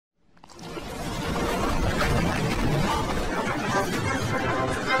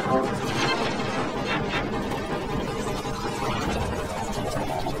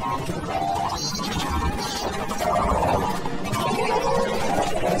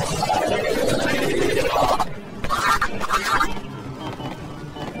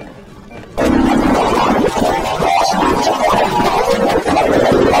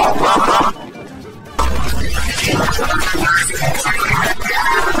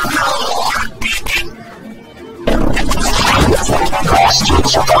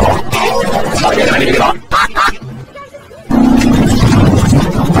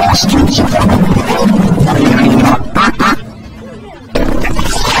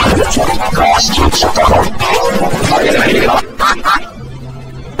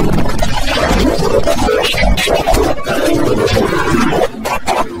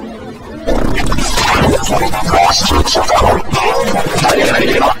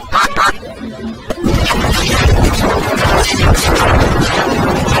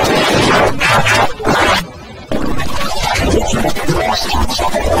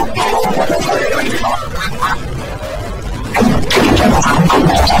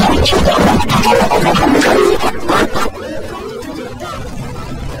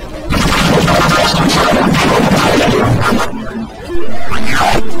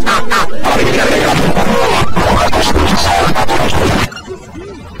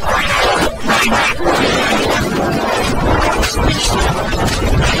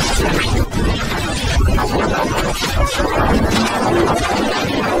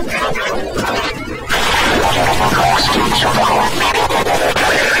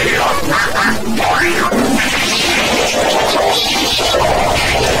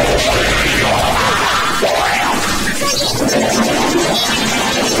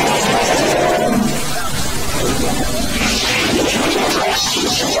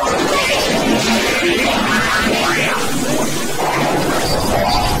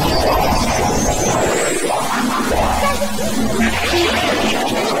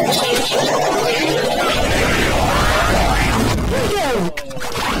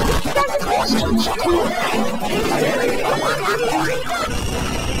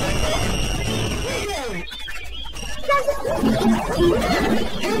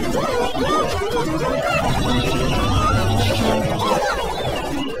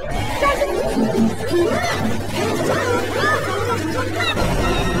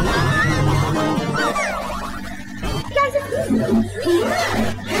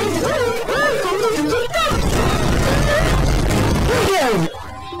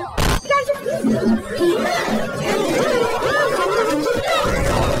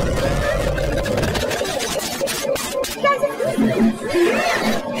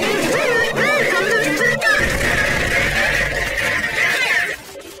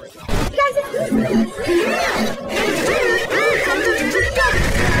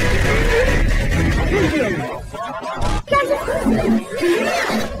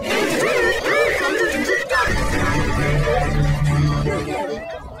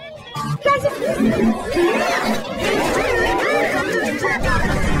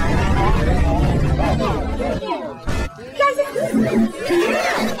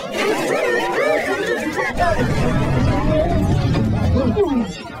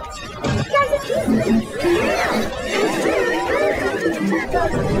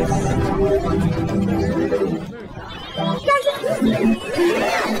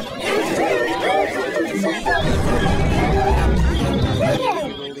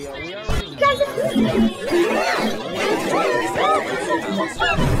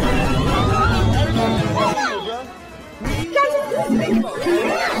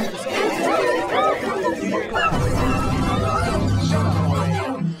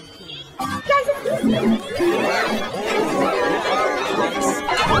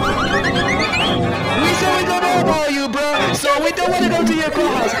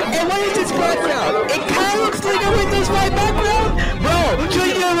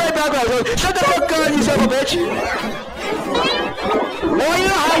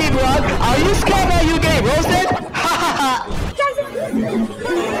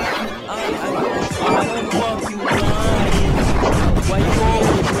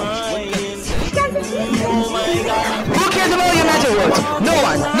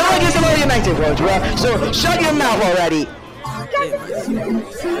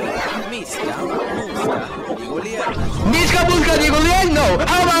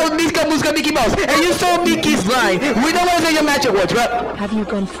Have you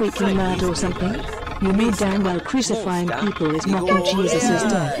gone freaking mad or something? You know damn well crucifying people is mocking Jesus'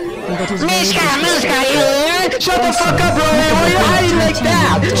 death, and that is Mishka, you shut the fuck up, bro! Why are you hiding like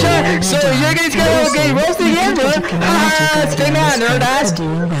that? Shut. So you're gonna get roasted again, bro? Haha, stay mad, nerd ass.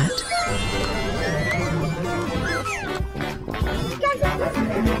 Doing that.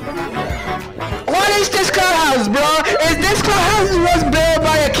 What is this clubhouse, bro? Is this clubhouse was built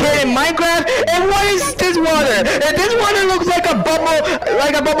by a kid in Minecraft? And what is this water? And this water looks like a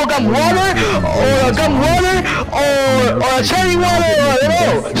bubble gum water, or a gum water, or a cherry water, or I don't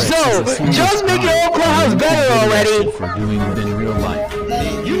know. So just make your own clubhouse better already. For doing it in real life.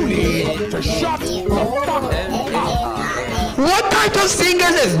 You need to shut the fuck up. What type of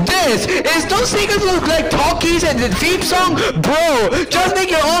singers is this? Is those singers look like talkies and the theme song? Bro, just make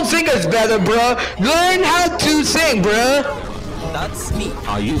your own singers better, bro. Learn how to sing, bro.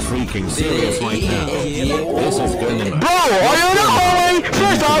 Are you freaking serious right now? This is gonna... Bro, are you in the hallway?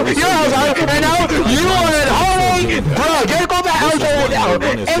 First off, you're outside, and now you are in the hallway? Bro, just go back outside right now.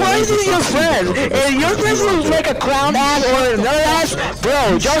 And why is it your friend? If your friend looks like a clown ass or another ass,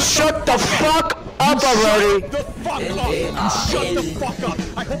 bro, just shut the fuck up already. Shut the fuck up! Shut the fuck up!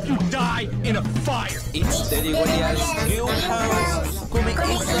 I hope you die in a fire! It's the Royal Skill House. Come inside,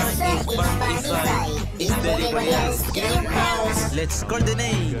 it's the Royal Skill House. Let's call the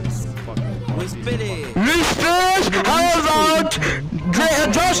names. Respect. Respect, how about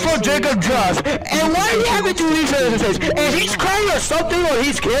just for Jacob Just? And why are you having to refill his face? If he's crying or something or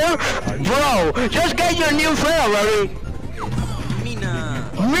he's scared, bro, just get your new friend already.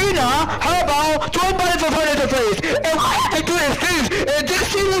 Mina, how about 12 bullets for fun in the face? And what happened to his face? And this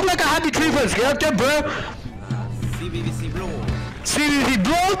scene look like a happy tree for his character, bro. CBC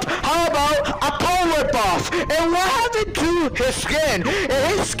bloat? How about a power buff? And what happened to his skin?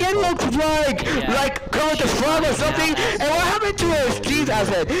 And his skin looks like covered the frog or something. And what happened to his teeth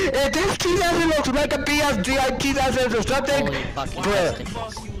acid? And this teeth acid looks like a BSDI teeth acid or something. Bro.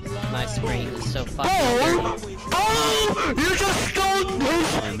 My screen is so fucking Oh, you just stole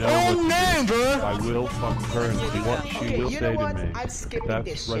his own name, bro. I will fuck her and see what she will say to me.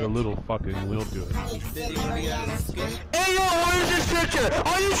 That's right, a little fucking will do it. Hey yo, what is this picture?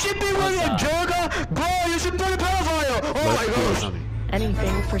 Are you shipping with a jerga? Bro, you should put a pedophile. Oh my gosh.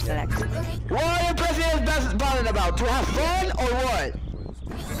 Anything for sex. What are you pressing his best button about? To have fun or what?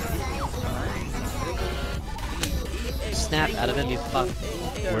 snap out of him, you fuck.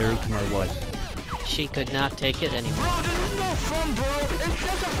 Where's my wife? She could not take it anymore. Bro, this is no fun, bro. It's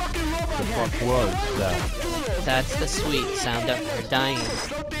just a fucking robot. The fuck was that? That's the sweet sound of her dying.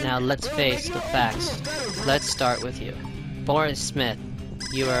 Now let's face the facts. Let's start with you. Boris Smith,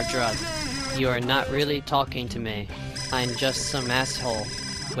 you are a drug. You are not really talking to me. I'm just some asshole.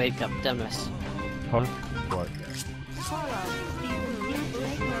 Wake up, dumbass. Huh? What?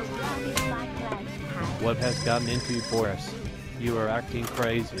 What has gotten into you, Boris? You are acting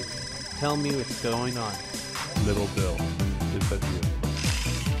crazy. Tell me what's going on. Little Bill, is that you?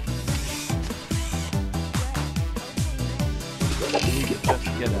 You just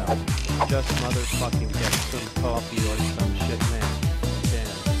get out. Just motherfucking get some coffee or something.